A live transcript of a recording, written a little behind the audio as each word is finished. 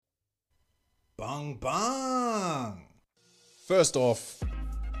Bung bung. First off,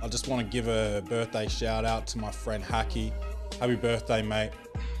 I just want to give a birthday shout out to my friend Hacky. Happy birthday, mate.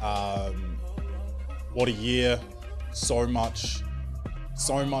 What a year. So much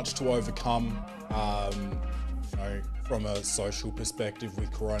to overcome, from a social perspective with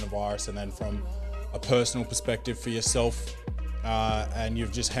coronavirus, and then from a personal perspective for yourself. And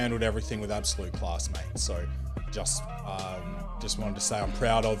you've just handled everything with absolute class, mate. So just wanted to say I'm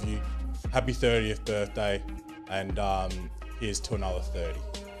proud of you. Happy 30th birthday, and here's to another 30.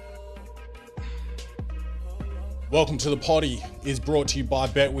 Welcome to the Potty is brought to you by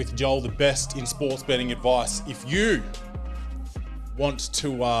Bet with Joel, the best in sports betting advice. If you want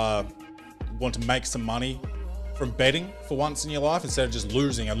to make some money from betting for once in your life, instead of just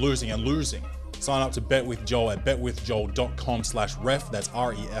losing, sign up to Bet with Joel at betwithjoel.com/ref. That's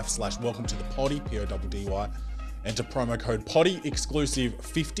REF/welcome to the Potty, PODDY. Enter promo code Potty exclusive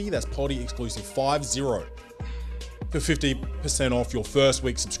 50. That's Potty exclusive 50 for 50% off your first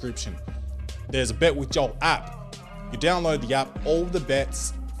week subscription. There's a Bet with Joel app. You download the app, all the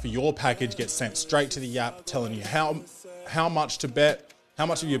bets for your package get sent straight to the app, telling you how much to bet, how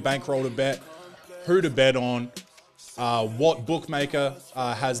much of your bankroll to bet, who to bet on, what bookmaker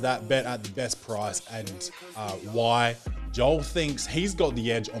has that bet at the best price, and why. Joel thinks he's got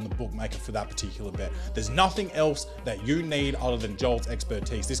the edge on the bookmaker for that particular bet. There's nothing else that you need other than Joel's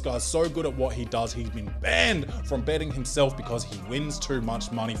expertise. This guy's so good at what he does, he's been banned from betting himself because he wins too much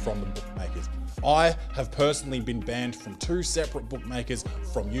money from the bookmakers. I have personally been banned from 2 separate bookmakers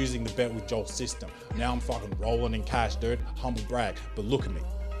from using the Bet with Joel system. Now I'm fucking rolling in cash, dude. Humble brag, but look at me,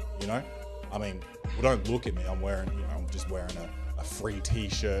 you know? I mean, well, don't look at me. I'm just wearing a free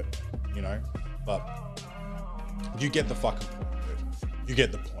t-shirt, you know? But you get the fucking point, dude. You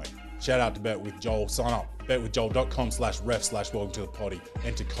get the point. Shout out to Bet with Joel. Sign up. betwithjoel.com/ref/welcome to the Potty.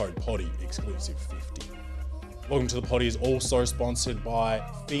 Enter code Potty exclusive 50. Welcome to the Potty is also sponsored by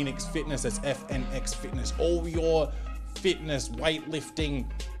Phoenix Fitness. That's FNX Fitness. All your fitness, weightlifting,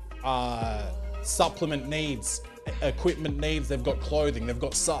 supplement needs, equipment needs. They've got clothing. They've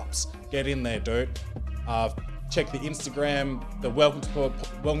got subs. Get in there, dude. Check the Instagram, the Welcome to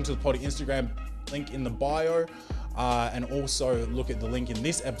the Potty Instagram link in the bio, and also look at the link in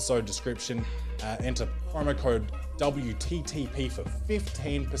this episode description. Enter promo code WTTP for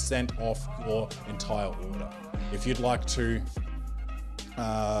 15% off your entire order. If you'd like to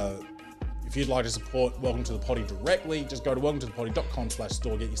support Welcome to the Potty directly, just go to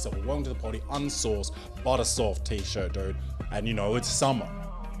welcometothe.potty.com/store. Get yourself a Welcome to the Potty unsourced butter soft t-shirt, dude. And you know, it's summer.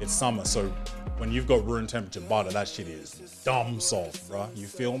 It's summer, so when you've got room temperature butter, that shit is dumb soft, bro. You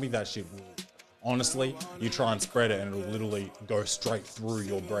feel me? That shit will. Honestly, you try and spread it and it'll literally go straight through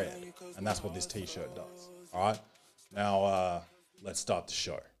your bread. And that's what this t-shirt does. All right? Now, let's start the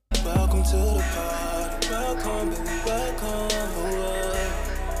show. Welcome to the party. Welcome, baby, welcome.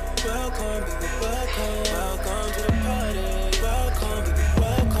 Welcome, baby, welcome. Welcome to the party. Welcome, baby,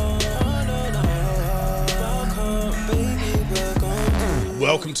 welcome. Welcome, baby, welcome.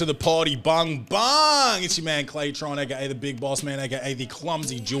 Welcome to the party, bung bung. It's your man Claytron, aka the Big Boss Man, aka the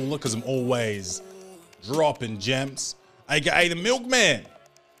Clumsy Jeweler, because I'm always dropping gems, aka the Milkman,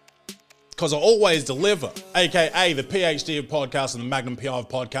 because I always deliver, aka the PhD of podcasts and the Magnum PI of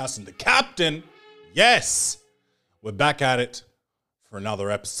podcasts and the Captain. Yes, we're back at it for another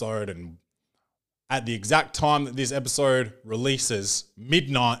episode, and at the exact time that this episode releases,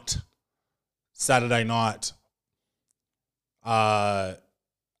 midnight, Saturday night, our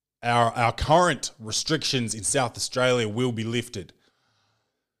current restrictions in South Australia will be lifted.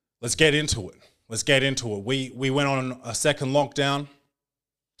 Let's get into it. We went on a second lockdown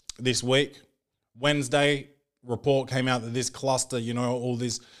this week. Wednesday, report came out that this cluster, you know, all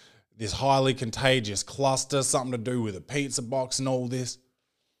this highly contagious cluster, something to do with a pizza box and all this.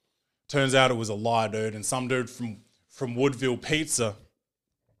 Turns out it was a lie, dude. And some dude from Woodville Pizza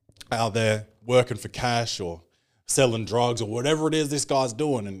out there working for cash or selling drugs or whatever it is this guy's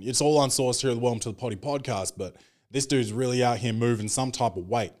doing. And it's all unsourced here at the Welcome to the Potty podcast, but this dude's really out here moving some type of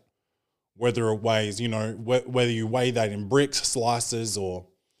weight. Whether it weighs, you know, whether you weigh that in bricks, slices, or,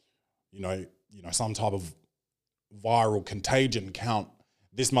 you know, some type of viral contagion count,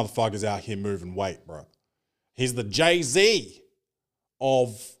 this motherfucker's out here moving weight, bro. He's the Jay-Z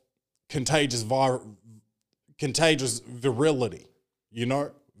of contagious virility, you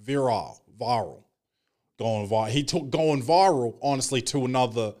know, viral. Going viral. He took going viral, honestly, to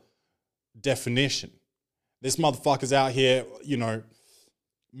another definition. This motherfucker's out here, you know,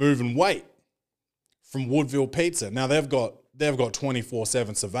 moving weight from Woodville Pizza. Now they've got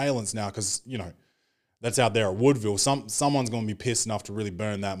 24/7 surveillance now because, you know, that's out there at Woodville, someone's going to be pissed enough to really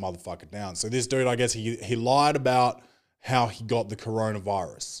burn that motherfucker down. So this dude, I guess he lied about how he got the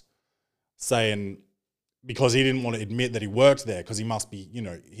coronavirus, saying because he didn't want to admit that he worked there because he must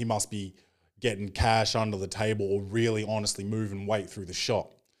be getting cash under the table or really honestly moving weight through the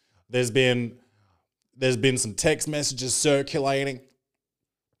shop. There's been some text messages circulating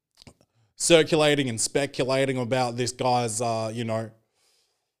and speculating about this guy's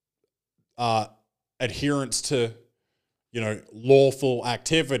adherence to, lawful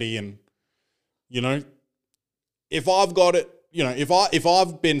activity. And, if I've got it, if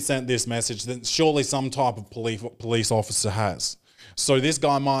I've been sent this message, then surely some type of police officer has. So this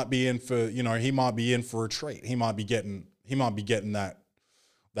guy might be in for, he might be in for a treat. He might be getting that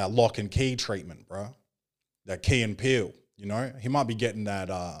lock and key treatment, bro. That key and peel, He might be getting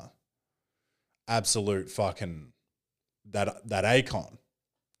that absolute fucking that Akon.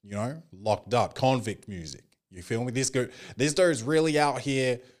 Locked up, convict music. You feel me? This dude's really out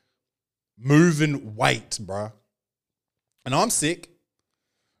here moving weight, bro. And I'm sick.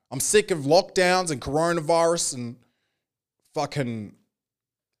 I'm sick of lockdowns and coronavirus and fucking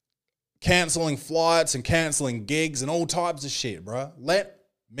canceling flights and canceling gigs and all types of shit, bro. Let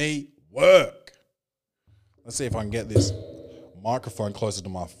me work. Let's see if I can get this microphone closer to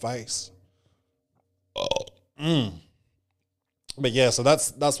my face. But yeah, so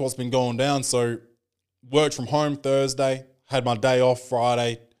that's what's been going down. So worked from home Thursday, had my day off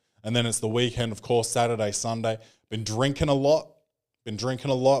Friday, and then it's the weekend, of course, Saturday, Sunday. Been drinking a lot. Me and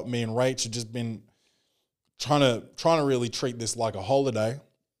Rach have just been trying to really treat this like a holiday.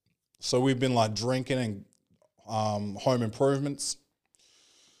 So we've been like drinking and home improvements.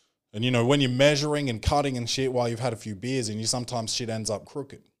 And when you're measuring and cutting and shit while you've had a few beers, and sometimes shit ends up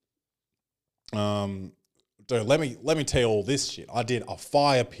crooked. Dude, let me tell you all this shit. I did a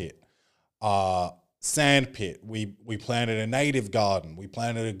fire pit, sand pit. We planted a native garden. We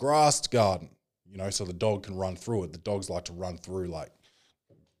planted a grassed garden, so the dog can run through it. The dogs like to run through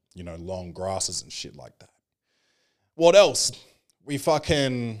long grasses and shit like that. What else? We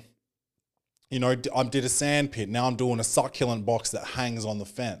fucking, I did a sand pit. Now I'm doing a succulent box that hangs on the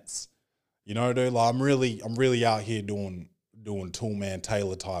fence. Dude, like I'm really out here doing Toolman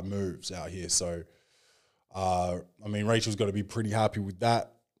Taylor type moves out here. So, Rachel's got to be pretty happy with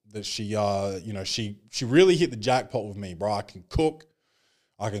that. That she really hit the jackpot with me, bro. I can cook,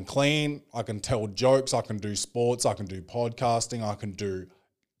 I can clean, I can tell jokes, I can do sports, I can do podcasting, I can do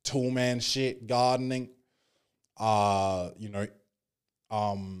toolman shit, gardening. I'm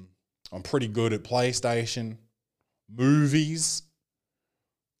pretty good at PlayStation, movies,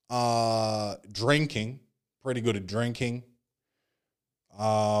 drinking, pretty good at drinking.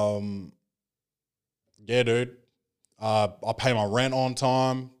 Yeah, dude. I pay my rent on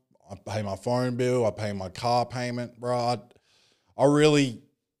time. I pay my phone bill. I pay my car payment, bro. I've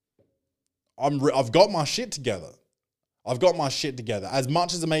got my shit together. As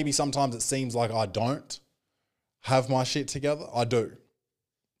much as maybe sometimes it seems like I don't have my shit together, I do.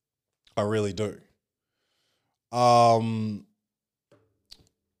 I really do.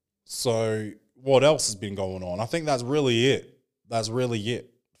 So what else has been going on? I think that's really it. That's really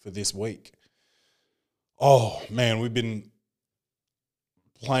it for this week. Oh, man, we've been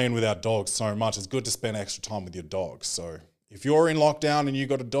playing with our dogs so much. It's good to spend extra time with your dogs. So if you're in lockdown and you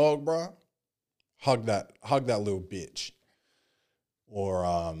got a dog, bro, hug that little bitch, or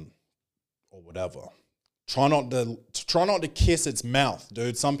whatever. Try not to kiss its mouth,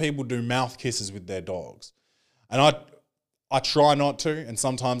 dude. Some people do mouth kisses with their dogs, and I try not to, and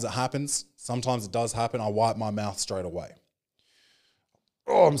sometimes it happens. Sometimes it does happen. I wipe my mouth straight away.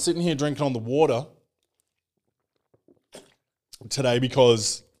 Oh, I'm sitting here drinking on the water today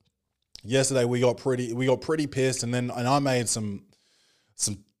because yesterday we got pretty pissed, and I made some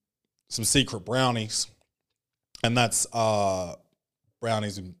secret brownies, and that's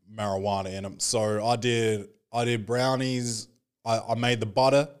brownies with marijuana in them. So I did brownies. I made the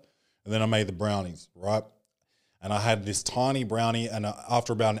butter, and then I made the brownies, right? And I had this tiny brownie, and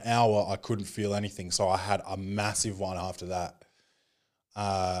after about an hour, I couldn't feel anything. So I had a massive one after that.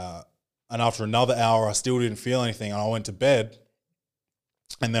 And after another hour, I still didn't feel anything, and I went to bed.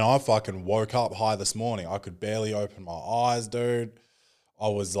 And then I fucking woke up high this morning. I could barely open my eyes, dude. I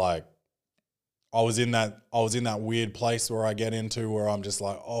was in that weird place where I get into where I'm just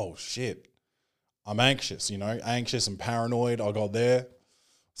like, oh shit, I'm anxious, anxious and paranoid. I got there.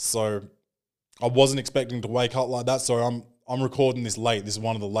 So I wasn't expecting to wake up like that. So I'm recording this late. This is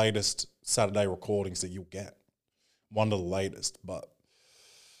one of the latest Saturday recordings that you'll get. One of the latest, but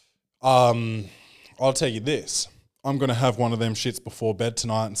I'll tell you this. I'm going to have one of them shits before bed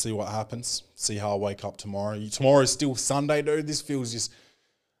tonight and see what happens. See how I wake up tomorrow. Tomorrow is still Sunday, dude. This feels just...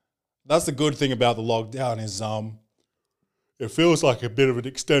 That's the good thing about the lockdown is it feels like a bit of an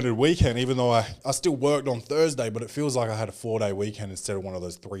extended weekend, even though I still worked on Thursday, but it feels like I had a 4-day weekend instead of one of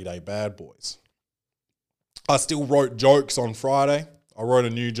those 3-day bad boys. I still wrote jokes on Friday. I wrote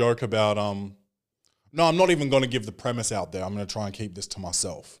a new joke about... No, I'm not even going to give the premise out there. I'm going to try and keep this to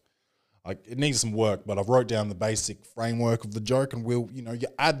myself. It needs some work, but I've wrote down the basic framework of the joke, and you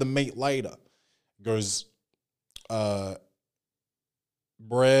add the meat later. It goes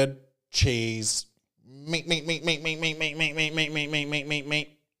bread, cheese, meat,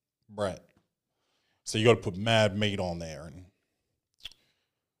 bread. So you got to put mad meat on there,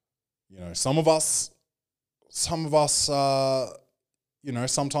 and some of us, sometimes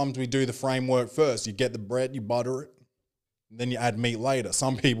we do the framework first. You get the bread, you butter it, and then you add meat later.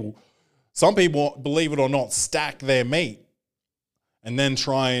 Some people, believe it or not, stack their meat and then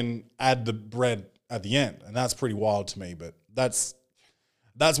try and add the bread at the end. And that's pretty wild to me, but that's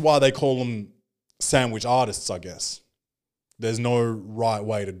why they call them sandwich artists, I guess. There's no right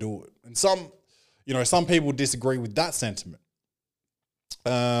way to do it. And some people disagree with that sentiment.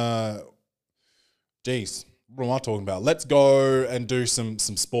 Geez, what am I talking about? Let's go and do some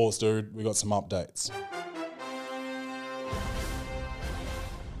sports, dude. We got some updates.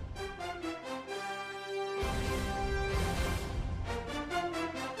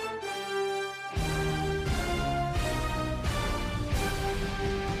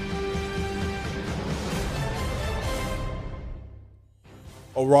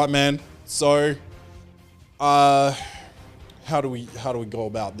 All right, man. So, how do we go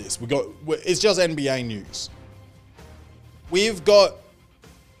about this? It's just NBA news. We've got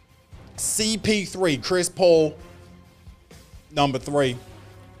CP3, Chris Paul, number 3.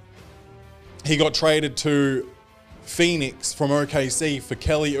 He got traded to Phoenix from OKC for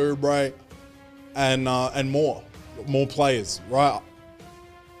Kelly Oubre and more players, right?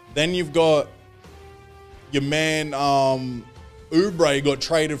 Then you've got your man Oubre got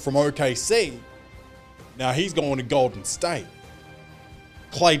traded from OKC. Now he's going to Golden State.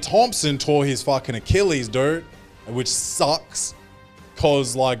 Klay Thompson tore his fucking Achilles, dude, which sucks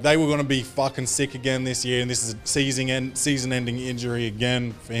because they were going to be fucking sick again this year, and this is a season-ending injury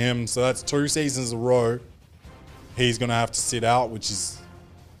again for him. So that's 2 seasons in a row he's going to have to sit out, which is,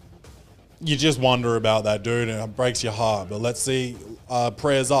 you just wonder about that, dude, and it breaks your heart. But let's see.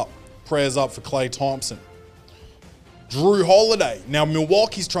 Prayers up for Klay Thompson. Jrue Holiday. Now,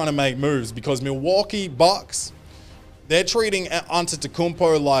 Milwaukee's trying to make moves because Milwaukee Bucks, they're treating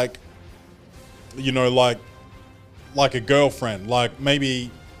Antetokounmpo like a girlfriend. Like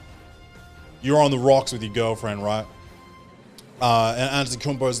maybe you're on the rocks with your girlfriend, right? And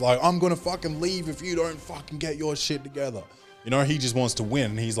Antetokounmpo's like, I'm going to fucking leave if you don't fucking get your shit together. He just wants to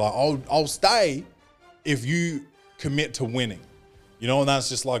win. And he's like, I'll stay if you commit to winning. And that's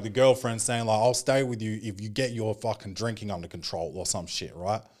just like the girlfriend saying, I'll stay with you if you get your fucking drinking under control or some shit,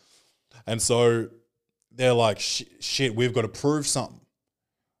 right? And so they're like, shit, we've got to prove something.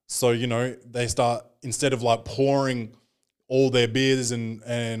 So, they start, instead of pouring all their beers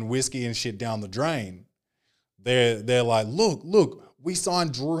and whiskey and shit down the drain, they're like, look, we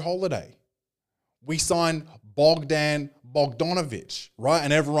signed Jrue Holiday. We signed Bogdan Bogdanovic, right?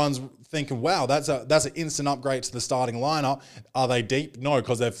 And everyone's thinking, wow, that's an instant upgrade to the starting lineup. Are they deep? No,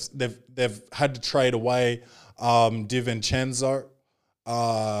 because they've had to trade away DiVincenzo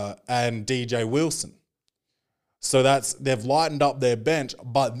and DJ Wilson. So they've lightened up their bench,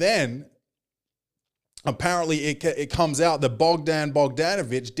 but then apparently it comes out that Bogdan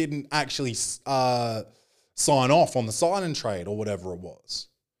Bogdanovic didn't actually sign off on the sign-in trade or whatever it was.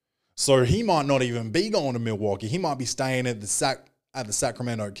 So he might not even be going to Milwaukee. He might be staying at the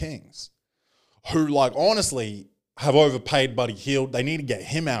Sacramento Kings, who honestly have overpaid Buddy Hield. They need to get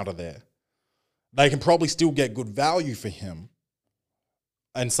him out of there. They can probably still get good value for him,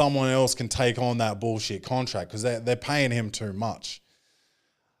 and someone else can take on that bullshit contract because they're paying him too much.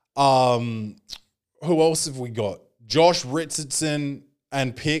 Who else have we got? Josh Richardson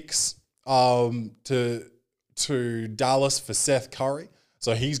and picks to Dallas for Seth Curry.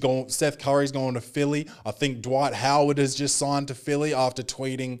 So Seth Curry's going to Philly. I think Dwight Howard has just signed to Philly after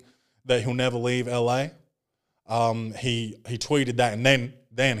tweeting that he'll never leave LA. He tweeted that and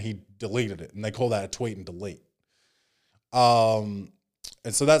then he deleted it, and they call that a tweet and delete. And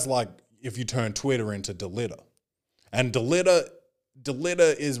so that's like if you turn Twitter into Delitter. And Delitter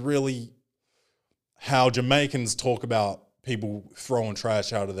is really how Jamaicans talk about people throwing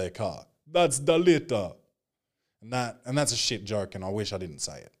trash out of their car. That's Delitter. And that's a shit joke, and I wish I didn't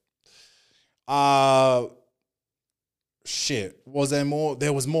say it. shit, was there more?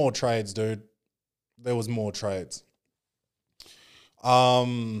 There was more trades, dude. There was more trades.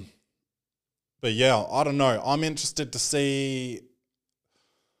 But yeah, I don't know. I'm interested to see.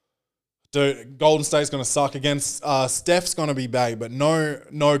 Dude, Golden State's going to suck against Steph's going to be back, but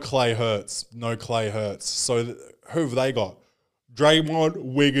no Clay hurts. No Clay hurts. So who have they got? Draymond,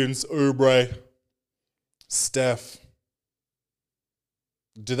 Wiggins, Oubre, Steph.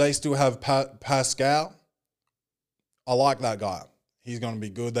 Do they still have Pascal? I like that guy. He's going to be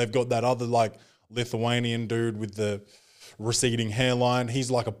good. They've got that other like Lithuanian dude with the receding hairline.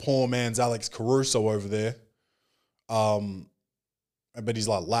 He's like a poor man's Alex Caruso over there. But he's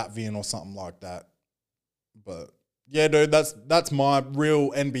like Latvian or something like that. But yeah, dude, that's my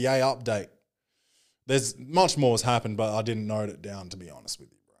real NBA update. There's much more has happened, but I didn't note it down, to be honest with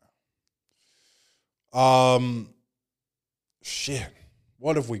you, bro. Shit.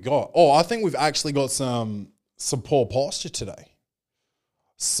 What have we got? Oh, I think we've actually got some poor posture today.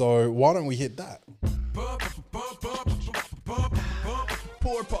 So why don't we hit that? Poor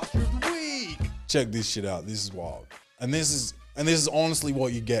posture of the week. Check this shit out. This is wild. And this is honestly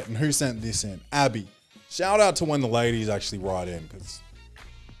what you get. And who sent this in? Abby. Shout out to when the ladies actually write in, because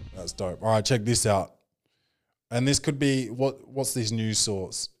that's dope. All right, check this out. And this could be, what's this news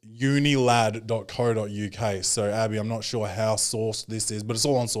source? unilad.co.uk. So, Abby, I'm not sure how sourced this is, but it's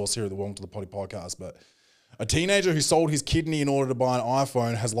all on source here at the Welcome to the Potty podcast. But a teenager who sold his kidney in order to buy an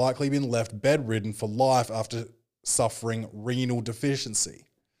iPhone has likely been left bedridden for life after suffering renal deficiency.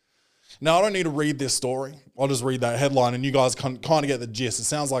 Now, I don't need to read this story. I'll just read that headline and you guys kind of get the gist. It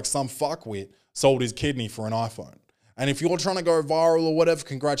sounds like some fuckwit sold his kidney for an iPhone. And if you're trying to go viral or whatever,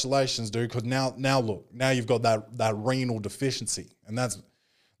 congratulations, dude, because now look, now you've got that renal deficiency, and that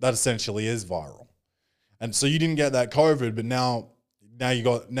essentially is viral. And so you didn't get that COVID, but now you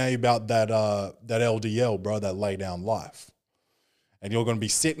about that LDL, bro, that lay down life. And you're going to be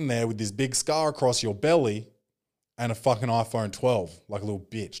sitting there with this big scar across your belly and a fucking iPhone 12, like a little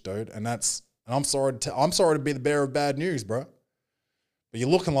bitch, dude. And I'm sorry to be the bearer of bad news, bro. But you're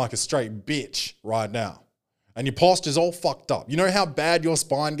looking like a straight bitch right now. And your posture's all fucked up. You know how bad your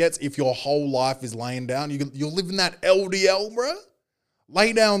spine gets if your whole life is laying down? You're living that LDL, bro.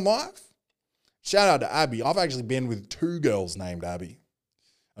 Lay down life. Shout out to Abby. I've actually been with 2 girls named Abby.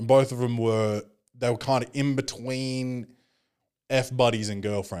 And both of them were kind of in between F-buddies and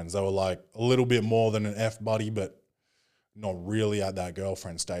girlfriends. They were like a little bit more than an F-buddy, but not really at that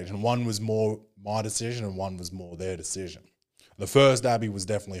girlfriend stage. And one was more my decision and one was more their decision. The first Abby was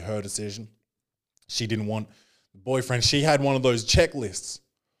definitely her decision. She didn't want the boyfriend. She had one of those checklists.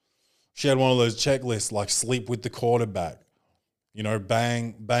 Like sleep with the quarterback, you know,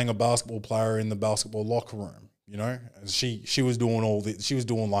 bang a basketball player in the basketball locker room, you know. And she was doing all this. She was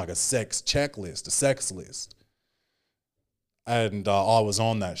doing like a sex checklist, a sex list. And I was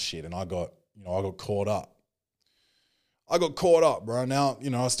on that shit, and I got caught up. Bro. Now, you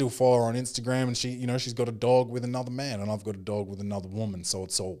know, I still follow her on Instagram, and she's got a dog with another man, and I've got a dog with another woman. So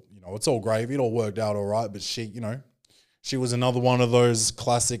it's all gravy. It all worked out all right. But she was another one of those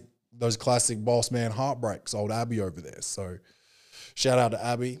classic boss man heartbreaks, old Abby over there. So shout out to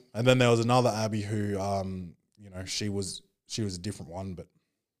Abby. And then there was another Abby who, she was a different one, but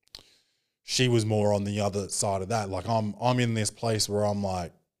she was more on the other side of that. Like I'm in this place where I'm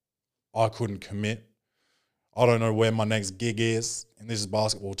like, I couldn't commit. I don't know where my next gig is, and this is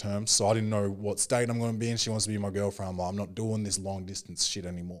basketball terms, so I didn't know what state I'm going to be in. She wants to be my girlfriend. I'm like, I'm not doing this long distance shit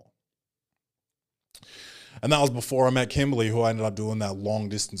anymore. And that was before I met Kimberly, who I ended up doing that long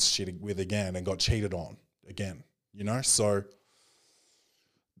distance shit with again and got cheated on again, you know? So,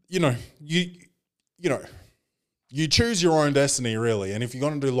 you choose your own destiny, really. And if you're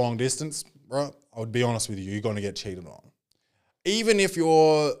going to do long distance, bro, I would be honest with you, you're going to get cheated on. Even if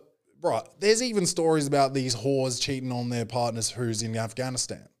you're... Bro, there's even stories about these whores cheating on their partners who's in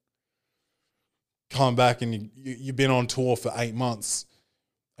Afghanistan. Come back and you've been on tour for 8 months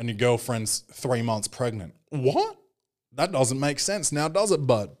and your girlfriend's 3 months pregnant. What? That doesn't make sense now, does it,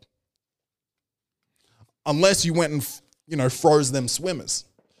 bud? Unless you went and, froze them swimmers.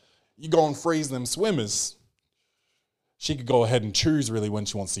 You go and freeze them swimmers, she could go ahead and choose really when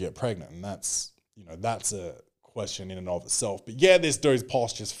she wants to get pregnant. And that's a question in and of itself. But yeah, this dude's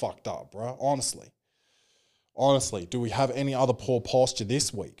posture's fucked up, bro. Honestly, do we have any other poor posture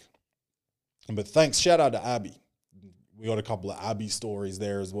this week? But thanks, shout out to Abby. We got a couple of Abby stories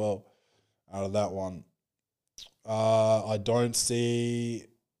there as well out of that one. I don't see...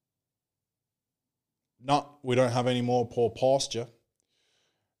 No, we don't have any more poor posture.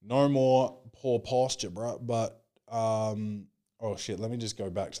 No more poor posture, bro. But, oh shit, let me just go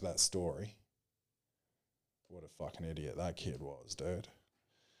back to that story. What a fucking idiot that kid was, dude.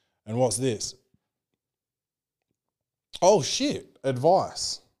 And what's this? Oh shit,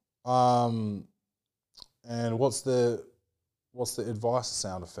 advice. And what's the advice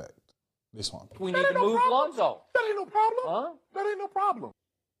sound effect? This one. We need to move Lonzo. That ain't no problem. Huh? That ain't no problem.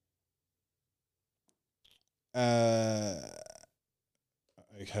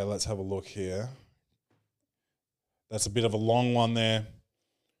 Okay, let's have a look here. That's a bit of a long one there.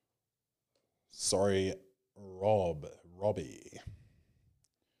 Sorry, Robbie.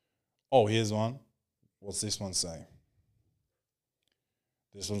 Oh, here's one. What's this one say?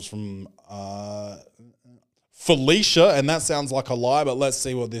 This one's from Felicia, and that sounds like a lie, but let's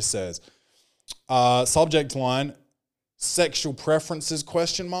see what this says. Subject line, sexual preferences,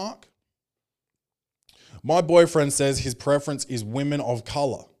 question mark. My boyfriend says his preference is women of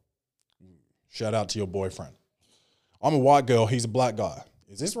color. Shout out to your boyfriend. I'm a white girl, he's a black guy.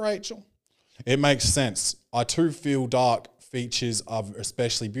 Is this Rachel? It makes sense. I too feel dark features are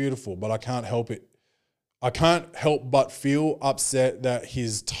especially beautiful, but I can't help it. I can't help but feel upset that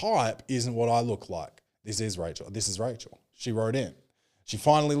his type isn't what I look like. This is Rachel. She wrote in. She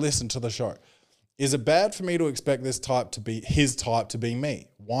finally listened to the show. Is it bad for me to expect this type to be his type to be me?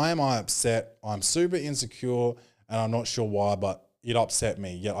 Why am I upset? I'm super insecure and I'm not sure why, but it upset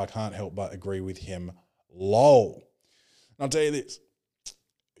me. Yet I can't help but agree with him. Lol. And I'll tell you this.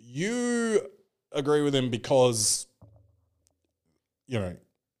 You agree with him because, you know,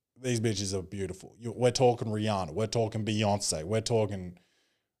 these bitches are beautiful. We're talking Rihanna. We're talking Beyonce. We're talking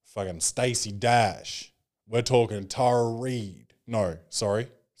fucking Stacey Dash. We're talking Tara Reid. No, sorry.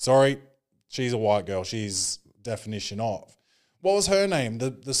 She's a white girl. She's definition of. What was her name?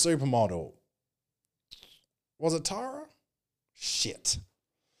 The supermodel. Was it Tara? Shit.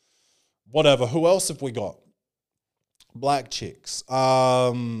 Whatever. Who else have we got? Black chicks. You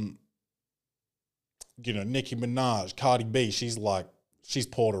know, Nicki Minaj, Cardi B. She's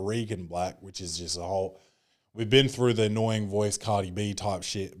Puerto Rican black, which is just a whole. We've been through the annoying voice Cardi B type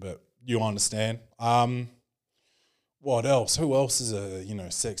shit, but you understand. What else? Who else is a, you know,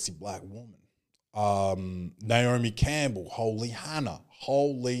 sexy black woman? Naomi Campbell, Holy Hannah,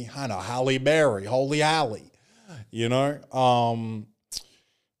 Halle Berry, Holy Halle. You know,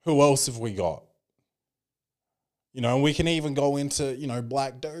 who else have we got? You know, we can even go into, you know,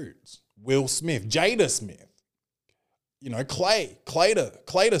 black dudes. Will Smith, Jada Smith. You know,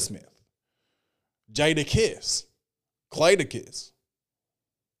 Clayda Smith. Jada Kiss. Clayda Kiss.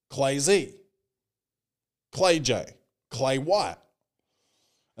 Clay Z. Clay J. Clay White.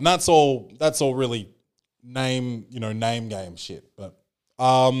 And that's all really name game shit. But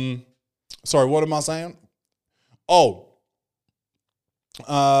sorry, what am I saying? Oh.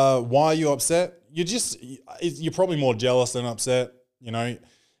 Why are you upset? You're probably more jealous than upset, you know.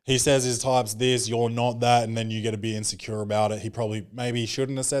 He says his type's this, you're not that, and then you get to be insecure about it. Maybe he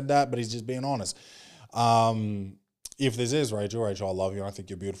shouldn't have said that, but he's just being honest. If this is Rachel, I love you, and I think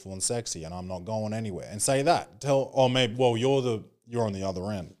you're beautiful and sexy, and I'm not going anywhere. And say that. You're on the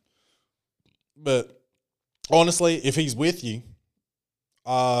other end. But honestly, if he's with you,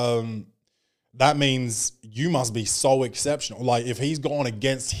 that means you must be so exceptional. Like, if he's gone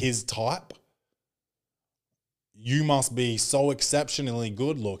against his type, you must be so exceptionally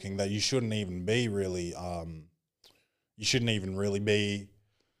good looking that you shouldn't even be really, be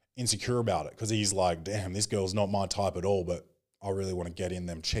insecure about it, because he's like, damn, this girl's not my type at all, but I really want to get in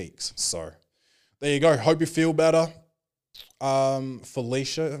them cheeks. So there you go. Hope you feel better.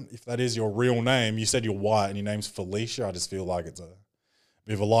 Felicia, if that is your real name, you said you're white and your name's Felicia. I just feel like it's a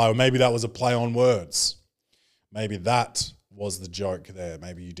bit of a lie. Or maybe that was a play on words. Maybe that was the joke there.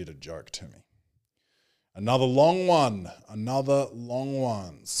 Maybe you did a joke to me. Another long one.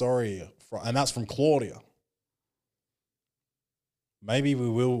 Sorry. And that's from Claudia. Maybe we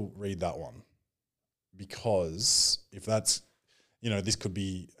will read that one, because if that's, you know, this could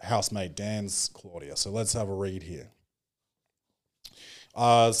be housemate Dan's Claudia. So let's have a read here.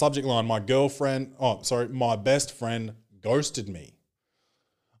 Subject line, my best friend ghosted me.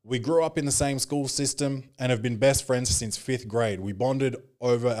 We grew up in the same school system and have been best friends since 5th grade. We bonded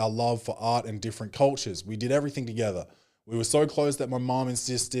over our love for art and different cultures. We did everything together. We were so close that my mom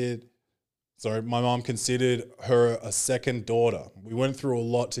considered her a second daughter. We went through a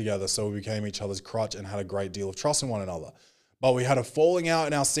lot together, so we became each other's crutch and had a great deal of trust in one another. But we had a falling out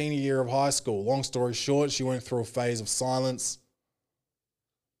in our senior year of high school. Long story short, she went through a phase of silence.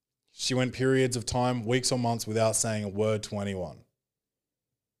 She went periods of time, weeks or months, without saying a word to anyone.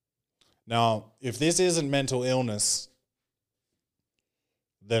 Now, if this isn't mental illness,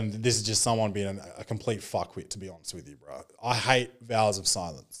 then this is just someone being a complete fuckwit, to be honest with you, bro. I hate vows of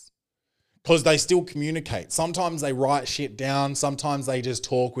silence. Because they still communicate. Sometimes they write shit down. Sometimes they just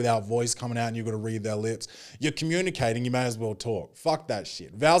talk without voice coming out and you've got to read their lips. You're communicating, you may as well talk. Fuck that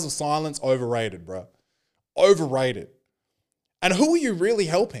shit. Vows of silence, overrated, bro. Overrated. And who are you really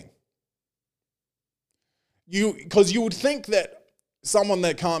helping? Because you would think that someone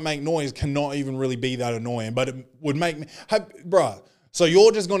that can't make noise cannot even really be that annoying, but it would make me, bruh, so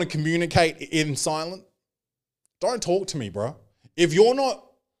you're just going to communicate in silence? Don't talk to me, bro. If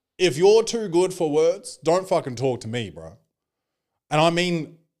you're too good for words, don't fucking talk to me, bro. And I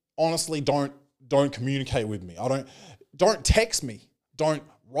mean, honestly, don't communicate with me. Don't text me. Don't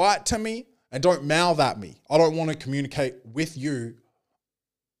write to me and don't mouth at me. I don't want to communicate with you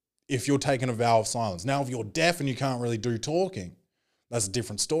if you're taking a vow of silence. Now, if you're deaf and you can't really do talking, that's a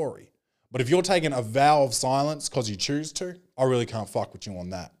different story. But if you're taking a vow of silence because you choose to, I really can't fuck with you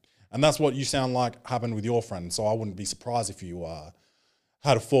on that. And that's what you sound like happened with your friend. So I wouldn't be surprised if you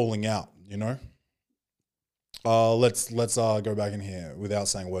had a falling out, you know? Let's go back in here without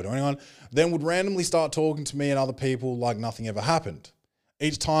saying a word to anyone. Then would randomly start talking to me and other people like nothing ever happened.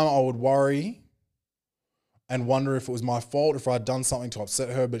 Each time I would worry and wonder if it was my fault, if I'd done something to upset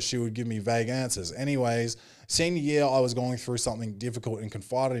her, but she would give me vague answers. Anyways, senior year, I was going through something difficult and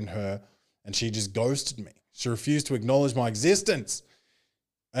confided in her, and she just ghosted me. She refused to acknowledge my existence.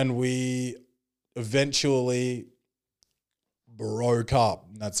 And we eventually broke up.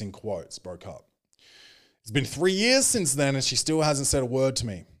 That's in quotes, broke up. It's been 3 years since then, and she still hasn't said a word to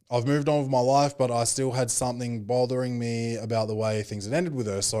me. I've moved on with my life, but I still had something bothering me about the way things had ended with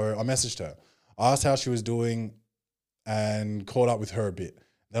her, so I messaged her. I asked how she was doing and caught up with her a bit.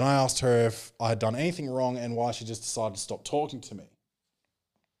 Then I asked her if I had done anything wrong and why she just decided to stop talking to me.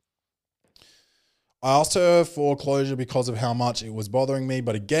 I asked her for closure because of how much it was bothering me,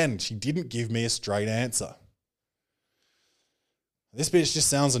 but again, she didn't give me a straight answer. This bitch just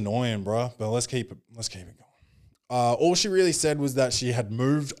sounds annoying, bro, but let's keep it going. All she really said was that she had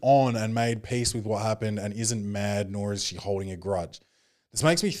moved on and made peace with what happened and isn't mad, nor is she holding a grudge. This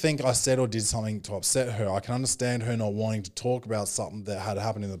makes me think I said or did something to upset her. I can understand her not wanting to talk about something that had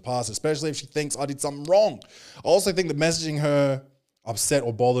happened in the past, especially if she thinks I did something wrong. I also think that messaging her upset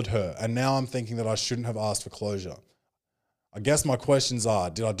or bothered her, and now I'm thinking that I shouldn't have asked for closure. I guess my questions are,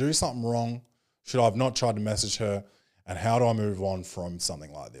 did I do something wrong? Should I have not tried to message her? And how do I move on from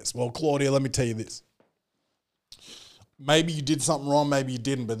something like this? Well, Claudia, let me tell you this. Maybe you did something wrong, maybe you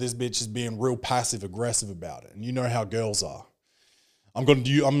didn't, but this bitch is being real passive-aggressive about it. And you know how girls are. I'm going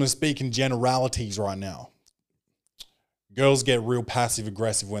to speak in generalities right now. Girls get real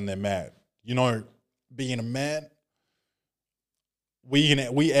passive-aggressive when they're mad. You know, being a man,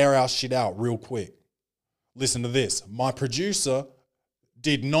 we air our shit out real quick. Listen to this. My producer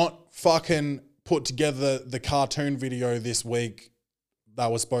did not fucking put together the cartoon video this week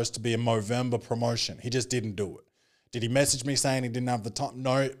that was supposed to be a Movember promotion. He just didn't do it. Did he message me saying he didn't have the time?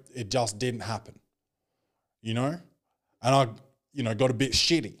 No, it just didn't happen. You know? And I, got a bit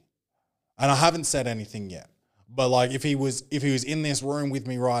shitty. And I haven't said anything yet. But like if he was in this room with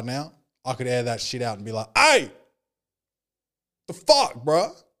me right now, I could air that shit out and be like, hey, the fuck,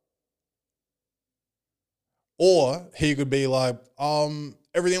 bro? Or he could be like,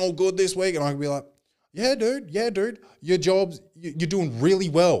 everything all good this week? And I could be like, yeah, dude, your job's, you're doing really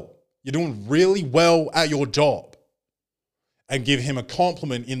well. You're doing really well at your job. And give him a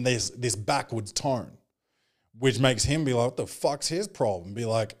compliment in this backwards tone, which makes him be like, what the fuck's his problem? Be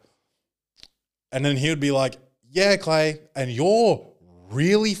like, and then he would be like, yeah, Clay, and you're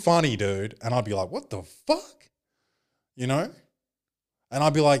really funny, dude. And I'd be like, what the fuck? You know? And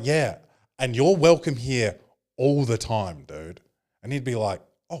I'd be like, yeah, and you're welcome here all the time, dude. And he'd be like,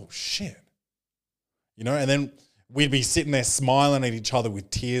 oh, shit. You know, and then we'd be sitting there smiling at each other with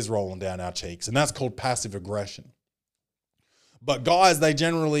tears rolling down our cheeks. And that's called passive aggression. But guys, they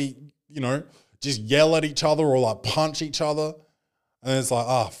generally, just yell at each other or like punch each other. And it's like,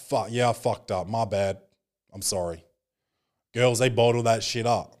 oh, fuck, yeah, I fucked up. My bad. I'm sorry. Girls, they bottle that shit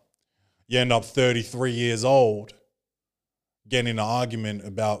up. You end up 33 years old getting in an argument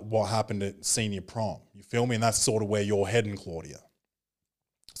about what happened at senior prom. You feel me? And that's sort of where you're heading, Claudia.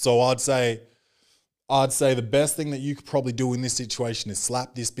 So I'd say the best thing that you could probably do in this situation is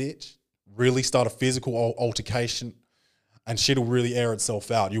slap this bitch, really start a physical altercation, and shit will really air itself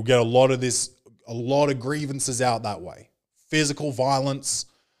out. You'll get a lot of grievances out that way. Physical violence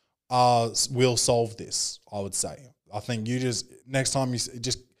will solve this, I would say. I think you just, next time you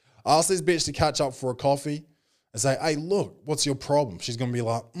just ask this bitch to catch up for a coffee and say, hey, look, what's your problem? She's going to be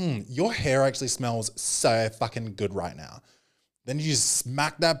like, your hair actually smells so fucking good right now. Then you just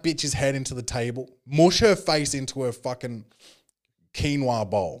smack that bitch's head into the table, mush her face into her fucking quinoa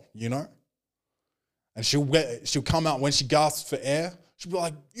bowl, you know? And she'll come out when she gasps for air. She'll be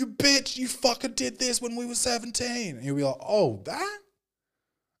like, "You bitch, you fucking did this when we were 17." And he'll be like, "Oh, that?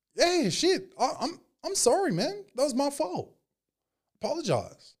 Yeah, shit. I'm sorry, man. That was my fault.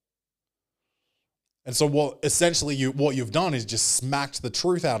 Apologize." And so what you've done is just smacked the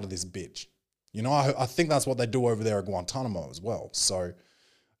truth out of this bitch. You know, I think that's what they do over there at Guantanamo as well. So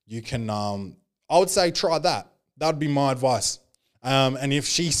you can, I would say try that. That'd be my advice. And if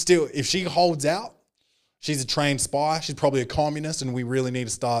she holds out, she's a trained spy. She's probably a communist, and we really need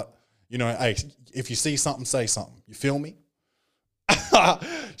to start, you know, hey, if you see something, say something. You feel me?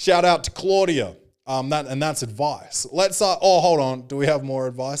 Shout out to Claudia. That's advice. Let's, hold on. Do we have more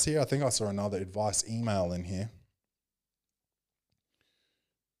advice here? I think I saw another advice email in here.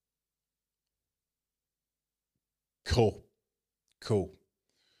 Cool.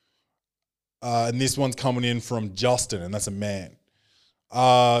 And this one's coming in from Justin, and that's a man.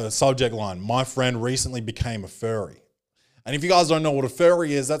 Subject line, my friend recently became a furry. And if you guys don't know what a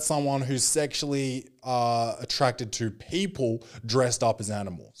furry is, that's someone who's sexually attracted to people dressed up as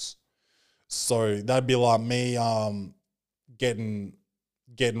animals. So that'd be like me getting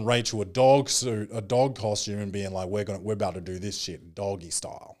Rachel a dog suit, a dog costume, and being like, we're about to do this shit doggy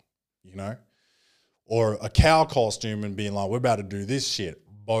style, you know? Or a cow costume and being like, we're about to do this shit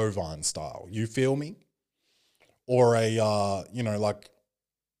bovine style. You feel me? Or like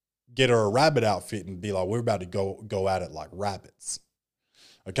get her a rabbit outfit and be like, we're about to go at it like rabbits.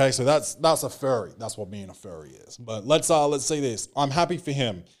 Okay, so that's a furry. That's what being a furry is. But let's see this. I'm happy for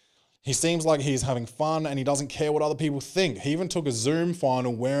him. He seems like he's having fun and he doesn't care what other people think. He even took a Zoom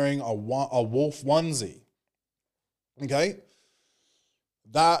final wearing a wolf onesie. Okay,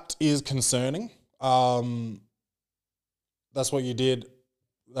 that is concerning. That's what you did.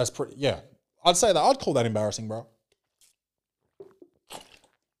 That's pretty, yeah. I'd say that. I'd call that embarrassing, bro.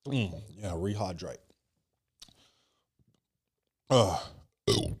 Yeah, rehydrate.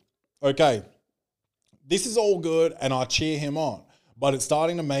 Okay. This is all good and I cheer him on, but it's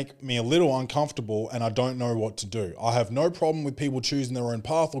starting to make me a little uncomfortable and I don't know what to do. I have no problem with people choosing their own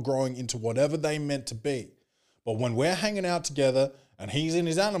path or growing into whatever they meant to be. But when we're hanging out together and he's in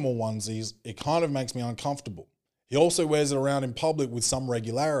his animal onesies, it kind of makes me uncomfortable. He also wears it around in public with some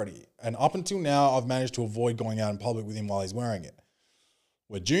regularity. And up until now, I've managed to avoid going out in public with him while he's wearing it.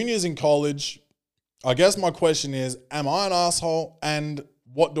 We're juniors in college. I guess my question is, am I an asshole? And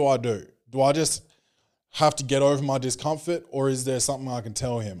what do I do? Do I just have to get over my discomfort? Or is there something I can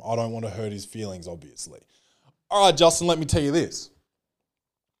tell him? I don't want to hurt his feelings, obviously. All right, Justin, let me tell you this.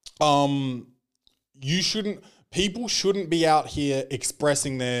 People shouldn't be out here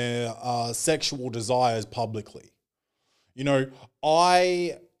expressing their sexual desires publicly. You know,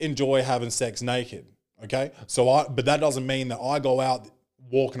 I enjoy having sex naked, okay? But that doesn't mean that I go out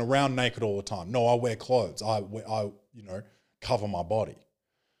walking around naked all the time. No, I wear clothes. I cover my body.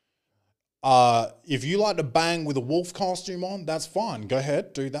 If you like to bang with a wolf costume on, that's fine. Go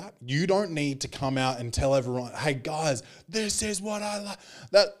ahead, do that. You don't need to come out and tell everyone, hey guys, this is what I like.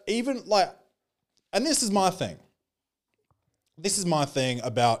 And this is my thing. This is my thing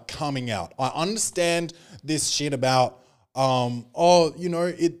about coming out. I understand this shit about,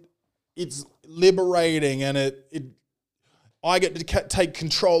 it's liberating and I get to take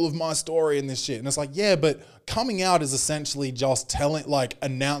control of my story and this shit. And it's like, yeah, but coming out is essentially just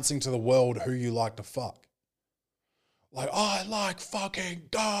announcing to the world who you like to fuck. Like, I like fucking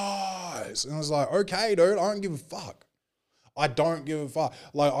guys. And I was like, okay, dude, I don't give a fuck. I don't give a fuck.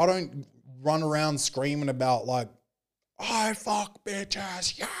 Like, I don't run around screaming about I fuck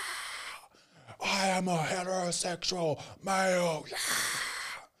bitches, yeah. I am a heterosexual male, yeah.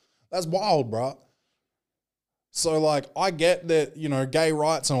 That's wild, bro. So I get that, gay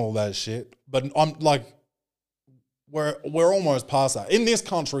rights and all that shit, but I'm we're almost past that. In this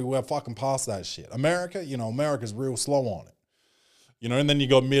country, we're fucking past that shit. America, America's real slow on it. And then you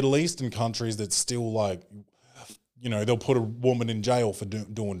got Middle Eastern countries that still they'll put a woman in jail for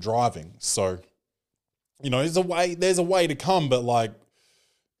doing driving. So, there's a way to come, but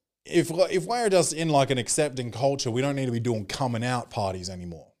if we're just in an accepting culture, we don't need to be doing coming out parties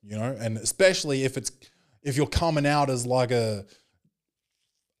anymore, and especially if you're coming out as a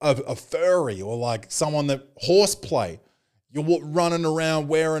furry or someone that horseplay, you're running around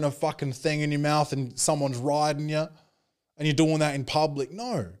wearing a fucking thing in your mouth and someone's riding you and you're doing that in public.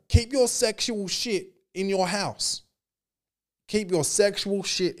 No, keep your sexual shit in your house. Keep your sexual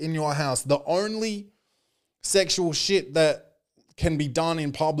shit in your house. The only sexual shit that can be done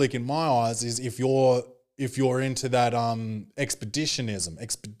in public, in my eyes, is if you're into that expeditionism,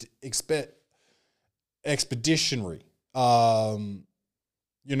 expeditionary,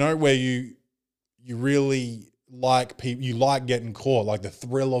 where you really like people, you like getting caught, like the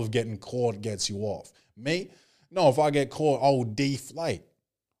thrill of getting caught gets you off. Me, no, if I get caught, I'll deflate.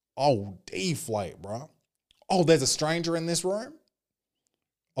 Bro. Oh, there's a stranger in this room?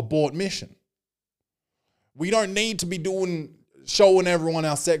 Abort mission. We don't need to be showing everyone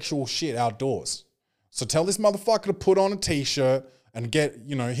our sexual shit outdoors. So tell this motherfucker to put on a t-shirt and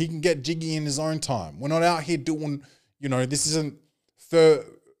he can get jiggy in his own time. We're not out here doing, this isn't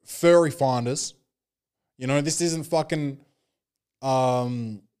furry finders. This isn't fucking,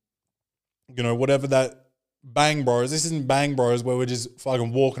 whatever that Bang Bros. This isn't Bang Bros where we're just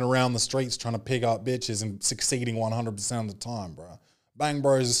fucking walking around the streets trying to pick up bitches and succeeding 100% of the time, bro. Bang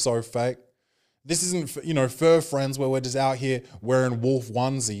Bros is so fake. This isn't, fur friends where we're just out here wearing wolf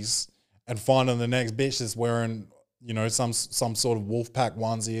onesies and finding the next bitch that's wearing, some sort of wolf pack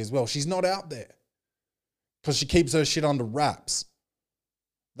onesie as well. She's not out there because she keeps her shit under wraps.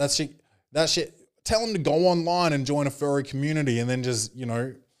 That shit. Tell them to go online and join a furry community and then just,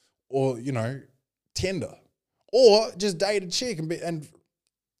 Tinder. Or just date a chick and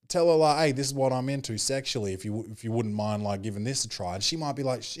tell her like, hey, this is what I'm into sexually. If you wouldn't mind like giving this a try, and she might be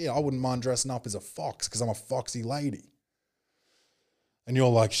like, shit, I wouldn't mind dressing up as a fox because I'm a foxy lady. And you're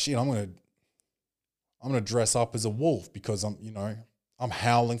like, shit, I'm gonna dress up as a wolf because I'm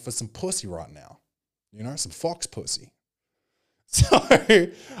howling for some pussy right now, some fox pussy. So,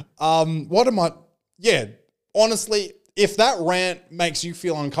 what am I? Yeah, honestly, if that rant makes you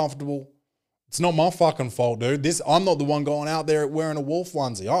feel uncomfortable, it's not my fucking fault, dude. I'm not the one going out there wearing a wolf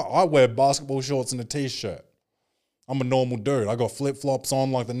onesie. I wear basketball shorts and a t-shirt. I'm a normal dude. I got flip-flops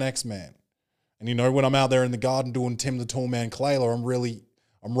on like the next man. And when I'm out there in the garden doing Tim the Tool Man Clayler, I'm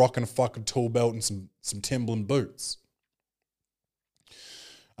rocking a fucking tool belt and some Timberland boots.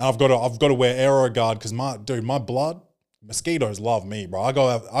 And I've got to wear AeroGuard because my blood, mosquitoes love me, bro. I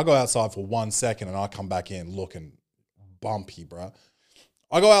go outside for 1 second and I come back in looking bumpy, bro.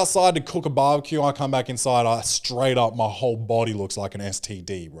 I go outside to cook a barbecue. I come back inside. Straight up, my whole body looks like an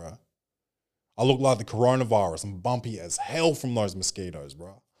STD, bro. I look like the coronavirus. I'm bumpy as hell from those mosquitoes,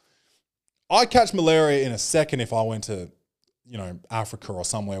 bro. I'd catch malaria in a second if I went to, Africa or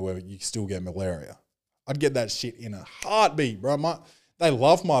somewhere where you still get malaria. I'd get that shit in a heartbeat, bro. They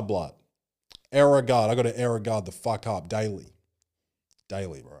love my blood. AeroGuard. I got to AeroGuard the fuck up daily.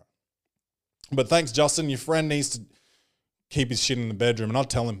 Daily, bro. But thanks, Justin. Your friend needs to keep his shit in the bedroom, and I'd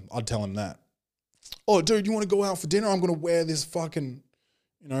tell him that. Oh, dude, you want to go out for dinner? I'm going to wear this fucking,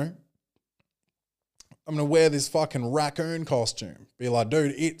 I'm going to wear this fucking raccoon costume. Be like,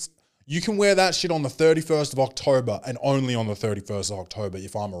 dude, you can wear that shit on the 31st of October and only on the 31st of October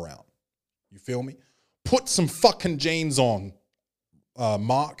if I'm around. You feel me? Put some fucking jeans on,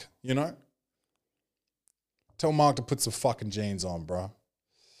 Mark, Tell Mark to put some fucking jeans on, bro.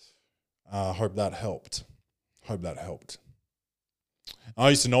 Hope that helped. I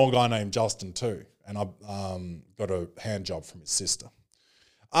used to know a guy named Justin too, and I got a hand job from his sister.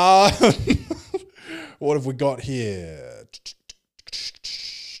 What have we got here?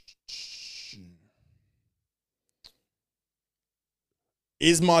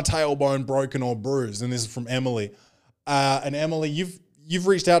 Is my tailbone broken or bruised? And this is from Emily. And Emily, you've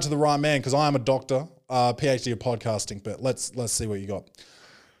reached out to the right man because I am a doctor, PhD of podcasting. But let's see what you got.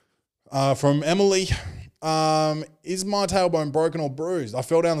 From Emily. Is my tailbone broken or bruised? I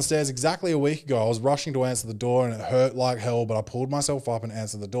fell down the stairs exactly a week ago. I was rushing to answer the door and it hurt like hell, but I pulled myself up and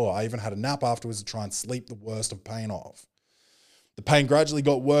answered the door. I even had a nap afterwards to try and sleep the worst of pain off. The pain gradually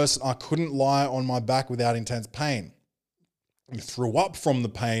got worse and I couldn't lie on my back without intense pain. I threw up from the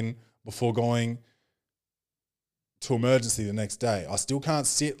pain before going to emergency the next day. I still can't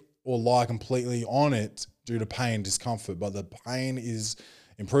sit or lie completely on it due to pain discomfort, but the pain is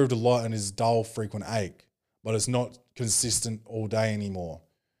improved a lot and is dull, frequent ache. But it's not consistent all day anymore.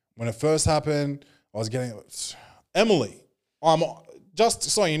 When it first happened, I was getting... Emily, just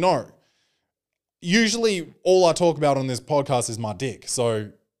so you know, usually all I talk about on this podcast is my dick.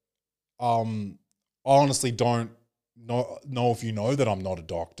 So I honestly don't know if you know that I'm not a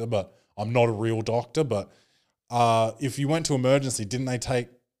doctor, but I'm not a real doctor. But if you went to emergency, didn't they take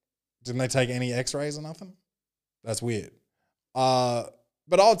any x-rays or nothing? That's weird. But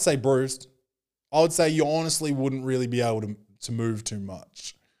I would say bruised. I would say you honestly wouldn't really be able to move too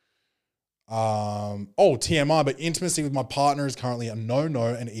much. TMI, but intimacy with my partner is currently a no-no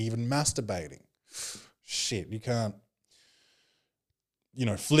and even masturbating. Shit, you can't,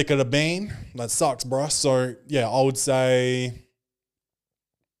 flicker the bean. That sucks, bro. So, yeah, I would say...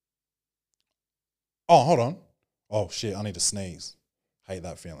 Oh, hold on. Oh, shit, I need to sneeze. Hate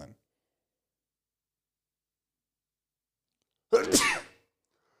that feeling.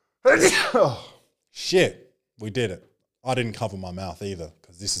 Shit, we did it. I didn't cover my mouth either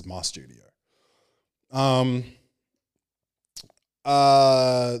because this is my studio.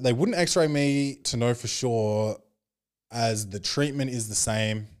 They wouldn't x-ray me to know for sure as the treatment is the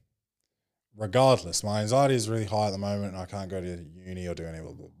same regardless. My anxiety is really high at the moment and I can't go to uni or do any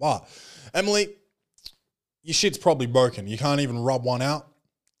blah, blah, blah. Emily, your shit's probably broken. You can't even rub one out.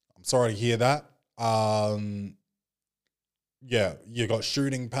 I'm sorry to hear that. Yeah, you got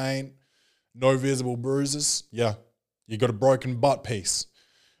shooting pain, no visible bruises. Yeah, you got a broken butt piece.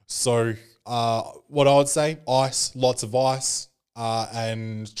 So what I would say, ice, lots of ice,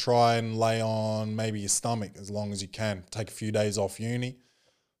 and try and lay on maybe your stomach as long as you can. Take a few days off uni.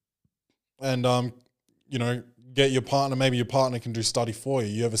 And, you know, get your partner, maybe your partner can do study for you.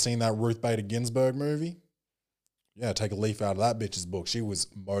 You ever seen that Ruth Bader Ginsburg movie? Yeah, take a leaf out of that bitch's book. She was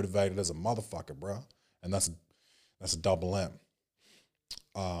motivated as a motherfucker, bro. And that's a double M.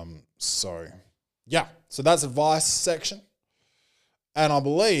 So, yeah. So that's advice section. And I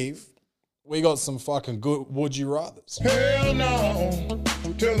believe we got some fucking good would you rathers. Hell no,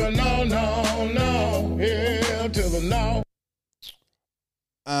 to the no, no, no, hell to the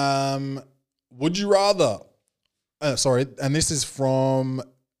no. Would you rather? Sorry, and this is from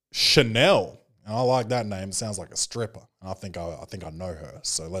Chanel. And I like that name. It sounds like a stripper, and I think I know her.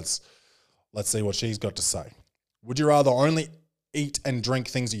 So let's see what she's got to say. Would you rather only eat and drink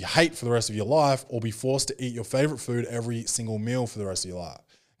things you hate for the rest of your life, or be forced to eat your favorite food every single meal for the rest of your life?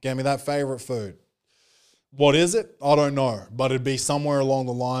 Get me that favorite food. What is it? I don't know, but it'd be somewhere along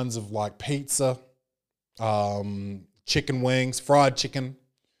the lines of like pizza, chicken wings, fried chicken.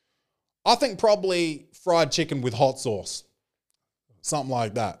 I think probably fried chicken with hot sauce. Something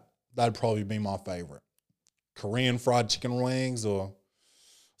like that. That'd probably be my favorite. Korean fried chicken wings or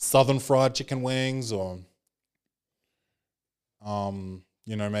Southern fried chicken wings or,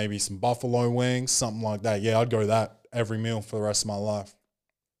 you know, maybe some buffalo wings, something like that. Yeah, I'd go that every meal for the rest of my life.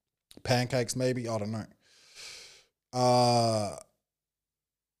 Pancakes maybe, I don't know.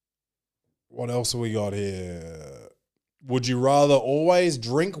 What else have we got here? Would you rather always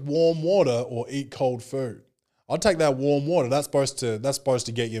drink warm water or eat cold food? I'd take that warm water. That's supposed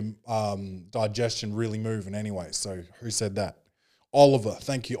to get your digestion really moving anyway. So who said that? Oliver.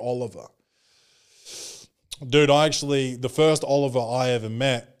 Thank you, Oliver. Dude, the first Oliver I ever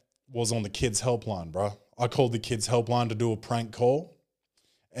met was on the kids' helpline, bro. I called the kids' helpline to do a prank call.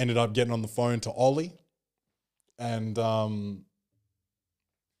 Ended up getting on the phone to Ollie. And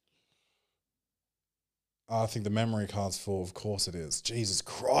I think the memory card's full. Of course it is. Jesus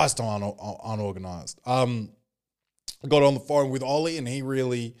Christ, I'm unorganized. I got on the phone with Ollie and he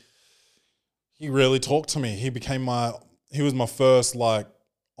really talked to me. He was my first like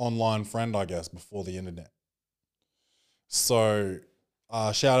online friend, I guess, before the internet. So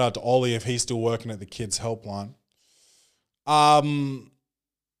shout out to Ollie if he's still working at the kids' helpline.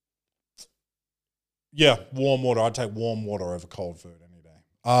 Yeah, warm water. I'd take warm water over cold food any day.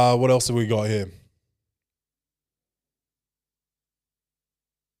 What else have we got here?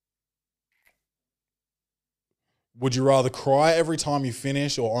 Would you rather cry every time you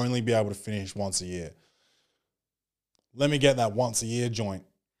finish or only be able to finish once a year? Let me get that once a year joint.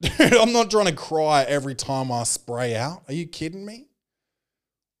 Dude, I'm not trying to cry every time I spray out. Are you kidding me?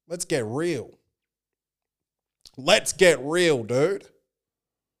 Let's get real. Let's get real, dude.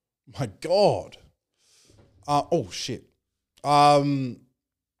 My God. Oh, shit. And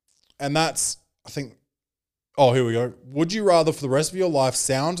that's, I think, oh, here we go. Would you rather for the rest of your life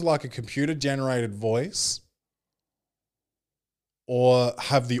sound like a computer-generated voice or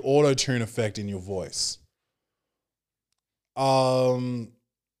have the auto-tune effect in your voice? And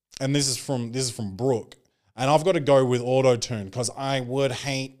this is from Brooke. And I've got to go with auto-tune because I would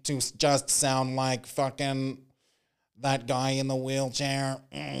hate to just sound like fucking that guy in the wheelchair.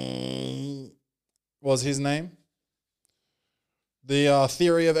 What was his name? The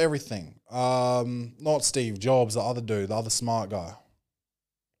Theory of Everything. Not Steve Jobs, the other dude, the other smart guy.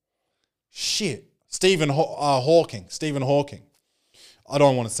 Shit. Stephen Hawking. Stephen Hawking. I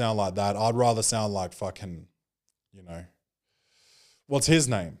don't want to sound like that. I'd rather sound like fucking, you know, what's his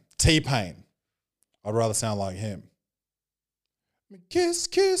name? T-Pain. I'd rather sound like him. Kiss,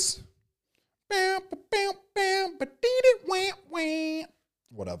 kiss. Bam, bam, bam, bam,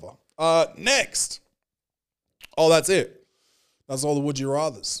 whatever. Next. Oh, that's it. That's all the would you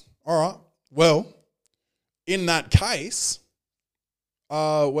rathers. All right. Well, in that case,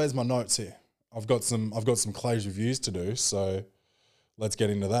 where's my notes here? I've got some Clay's reviews to do, so let's get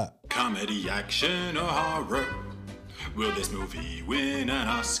into that. Comedy, action, or horror? Will this movie win an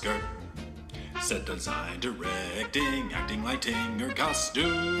Oscar? Set design, directing, acting, lighting, or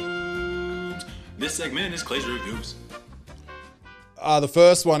costumes? This segment is Clay's Reviews. The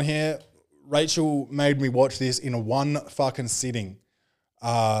first one here, Rachel made me watch this in one fucking sitting.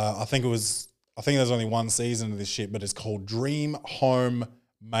 I think there's only one season of this shit, but it's called Dream Home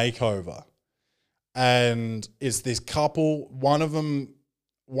Makeover. And it's this couple,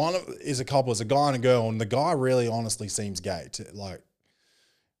 it's a couple, it's a guy and a girl, and the guy really honestly seems gay.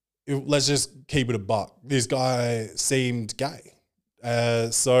 Let's just keep it a buck. This guy seemed gay.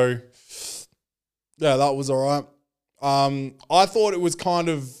 So yeah, that was all right. I thought it was kind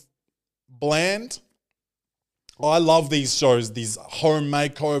of bland. I love these shows, these home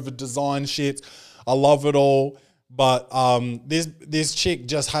makeover design shit. I love it all. But this chick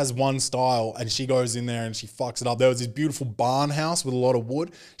just has one style, and she goes in there and she fucks it up. There was this beautiful barn house with a lot of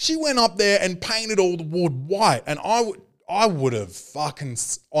wood. She went up there and painted all the wood white. And I would have fucking,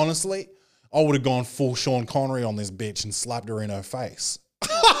 honestly, I would have gone full Sean Connery on this bitch and slapped her in her face.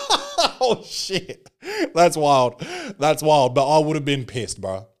 Oh, shit. That's wild. That's wild. But I would have been pissed,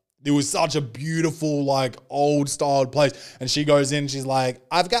 bro. It was such a beautiful, like, old-styled place. And she goes in, she's like,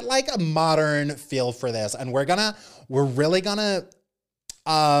 I've got, like, a modern feel for this. And we're gonna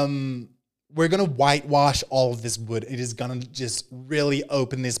whitewash all of this wood. It is gonna just really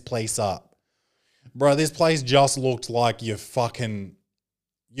open this place up. Bro, this place just looked like your fucking,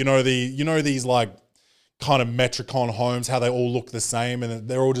 these, like, kind of Metricon homes, how they all look the same. And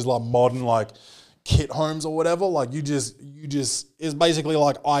they're all just, like, modern, like, kit homes or whatever. Like it's basically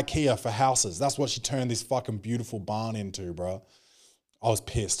like IKEA for houses. That's what she turned this fucking beautiful barn into, bro. I was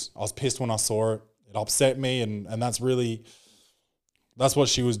pissed. I was pissed when I saw it. It upset me, and that's what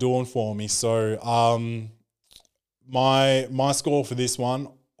she was doing for me. So my score for this one,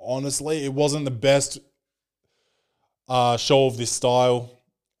 honestly, it wasn't the best show of this style,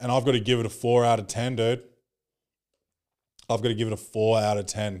 and I've got to give it a 4 out of 10, dude. I've got to give it a 4 out of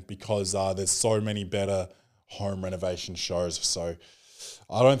 10 because there's so many better home renovation shows. So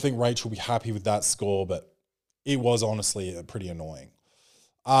I don't think Rachel will be happy with that score, but it was honestly pretty annoying.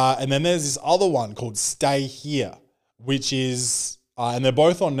 And then there's this other one called Stay Here, which is, and they're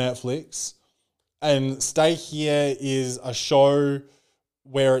both on Netflix. And Stay Here is a show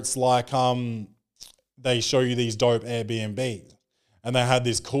where it's like they show you these dope Airbnbs. And they had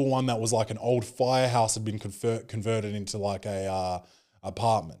this cool one that was like an old firehouse had been converted into like a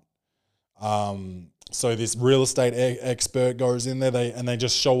apartment. So this real estate expert goes in there, they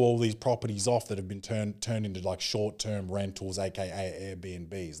just show all these properties off that have been turned into like short-term rentals, aka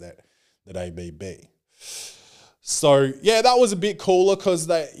Airbnbs, that ABB. So yeah, that was a bit cooler because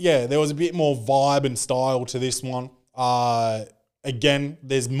there was a bit more vibe and style to this one. Again,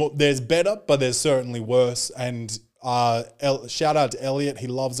 there's better, but there's certainly worse. And shout out to Elliot. He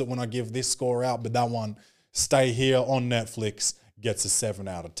loves it when I give this score out, but that one, Stay Here on Netflix, gets a 7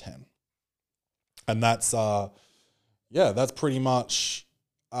 out of 10. And that's pretty much,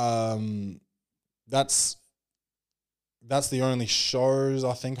 that's the only shows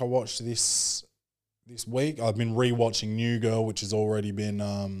I think I watched this week. I've been rewatching New Girl, which has already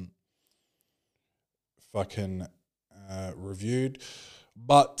been, reviewed.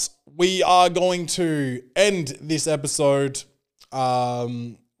 But we are going to end this episode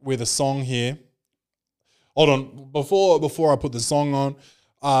with a song here. Hold on. Before I put the song on,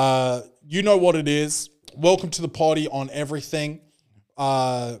 you know what it is. Welcome to the party on everything.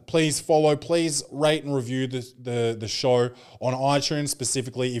 Please follow. Please rate and review the show on iTunes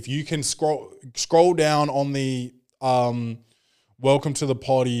specifically. If you can scroll down on the Welcome to the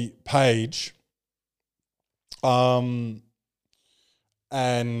Party page,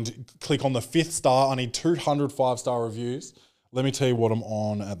 and click on the 5th star. I need 200 5-star reviews. Let me tell you what I'm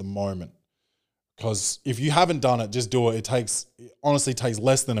on at the moment. Because if you haven't done it, just do it. It honestly takes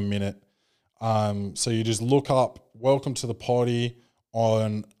less than a minute. So you just look up Welcome to the Party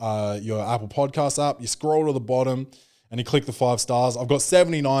on your Apple Podcast app. You scroll to the bottom and you click the 5 stars. I've got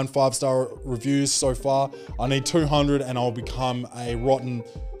 79 5-star reviews so far. I need 200 and I'll become a Rotten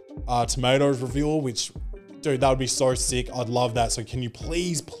Tomatoes reviewer, which... dude, that would be so sick. I'd love that. So can you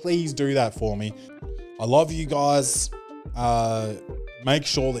please do that for me? I love you guys. Make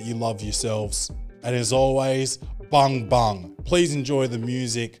sure that you love yourselves. And as always, bung bung. Please enjoy the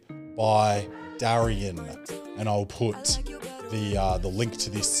music by Darian. And I'll put the link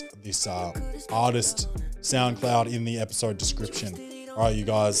to this artist SoundCloud in the episode description. All right, you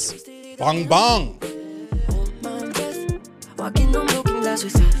guys. Bung bung. Walking on broken glass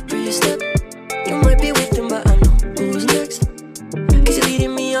with every step. You might be with him, but I know who's next. 'Cause you're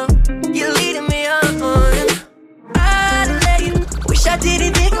leading me on. Wish I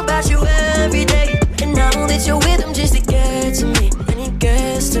didn't think about you every day. And now that you're with him just to get to me. And he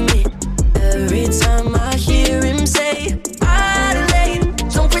gets to me every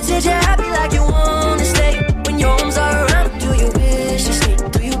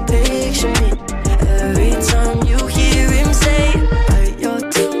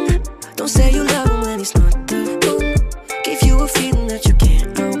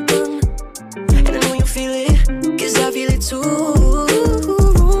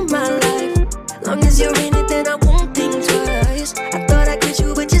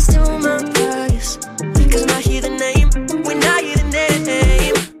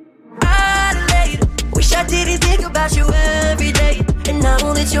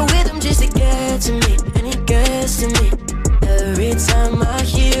to me, and he gets to me. Every time I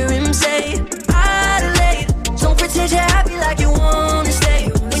hear him say, Adelaide, don't pretend you're happy like you wanna stay.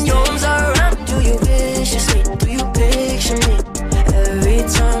 When your arms are around me, do you wish you sleep? Do you picture me? Every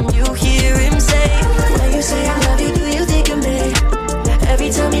time you hear him say, when you say I love you, do you think of me? Every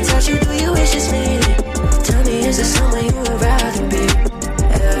time he touch you, do you wish it's me? Tell me, is there somewhere you would rather be?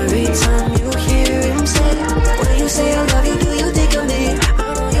 Every time you hear him say, when you say I love you, do you think of me?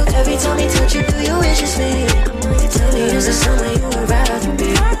 Every time he touch you, do you wish it's me? Tell me, is there somewhere you would rather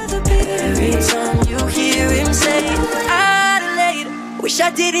be? Every time you hear him say, Adelaide, wish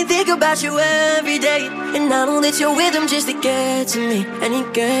I didn't think about you every day. And I know that you're with him just to get to me, and he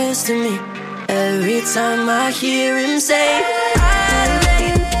gets to me. Every time I hear him say,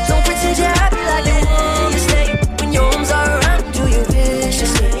 Adelaide, don't pretend you're happy like you want.